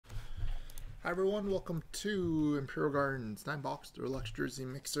Hi everyone, welcome to Imperial Gardens 9-box DERLUXE Jersey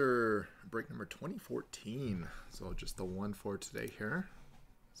Mixer, break number 2014. So just the one for today here.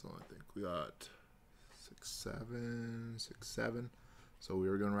 So I think we got 6, 7, 6, 7. So we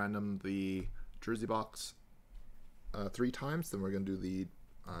were going to random the Jersey box 3 times, then we're going to do the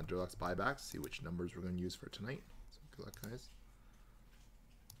DERLUXE buybacks, see which numbers we're going to use for tonight. So good luck, guys.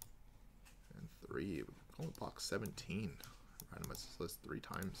 And 3, we're going box 17. Randomize this list 3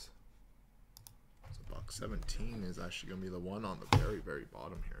 times. So box 17 is actually going to be the one on the very, very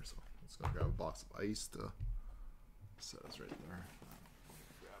bottom here. So let's go grab a box of ice to set us right there.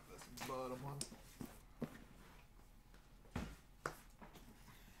 Grab this bottom one.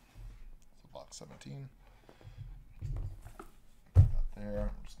 So box 17. Put that there.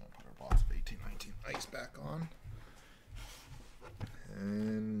 I'm just going to put our box of 18, 19 ice back on.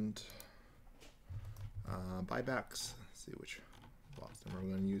 And buybacks. Let's see which box number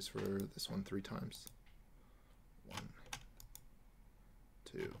we're going to use for this one 3 times. 1,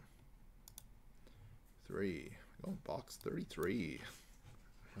 2, 3. Oh, box 33.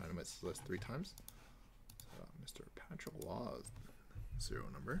 Randomize this list 3 times. So, Mr. Patrick Laws,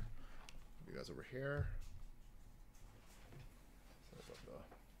 serial number. You guys over here. Sorry about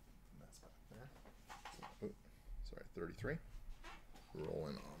the mess back there. So, oh, sorry, 33.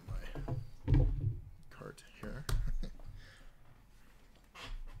 Rolling on my cart here.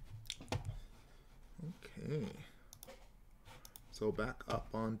 Okay, so back up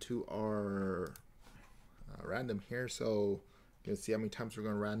onto our random here. So you can see how many times we're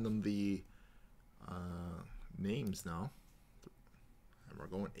going to random the names now, and we're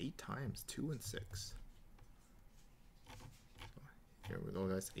going 8 times, 2 and 6. So here we go,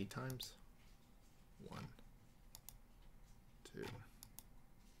 guys. 8 times. 1, 2,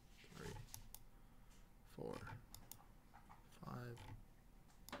 3, 4, 5,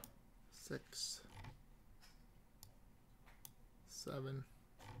 6, 7,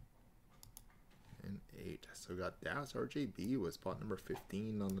 and 8. So we got Dallas RJB was spot number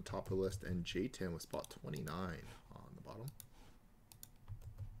 15 on the top of the list, and J10 was spot 29 on the bottom.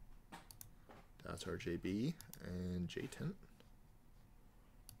 Dallas RJB and J10.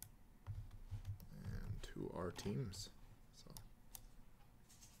 And to our teams. So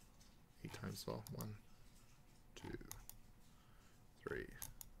 8 times, well, 1, 2, 3,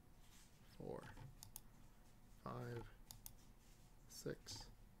 4, 5, 6,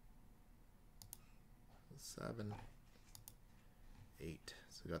 7, 8.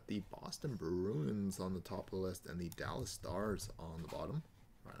 So we got the Boston Bruins on the top of the list and the Dallas Stars on the bottom.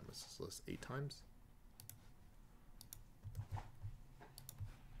 Randomize this list 8 times.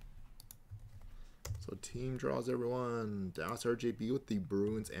 So team draws, everyone. Dallas RJB with the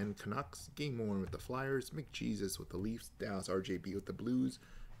Bruins and Canucks. Game 1 with the Flyers. McJesus with the Leafs. Dallas RJB with the Blues.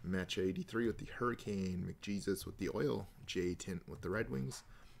 Match 83 with the Hurricane. McJesus with the Oil. J10 with the Red Wings.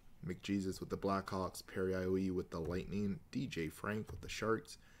 McJesus with the Blackhawks. Perry IOE with the Lightning. DJ Frank with the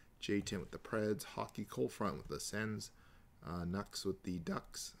Sharks. J10 with the Preds. Hockey Cold Front with the Sens. Nux with the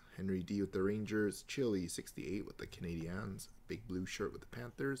Ducks. Henry D with the Rangers. Chili 68 with the Canadiens. Big Blue Shirt with the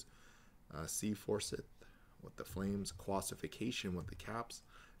Panthers. C. Forsyth with the Flames. Quasification with the Caps.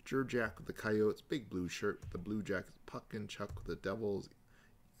 Jurjak with the Coyotes. Big Blue Shirt with the Blue Jackets. Puck and Chuck with the Devils.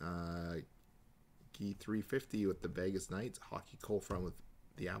 Key 350 with the Vegas Knights. Hockey Cold Front with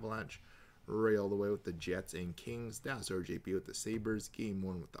the Avalanche. Ray all the way with the Jets and Kings. Dallas RJB with the Sabres. Game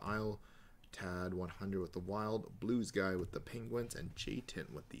 1 with the Isle. Tad 100 with the Wild. Blues Guy with the Penguins. And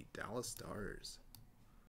J10 with the Dallas Stars.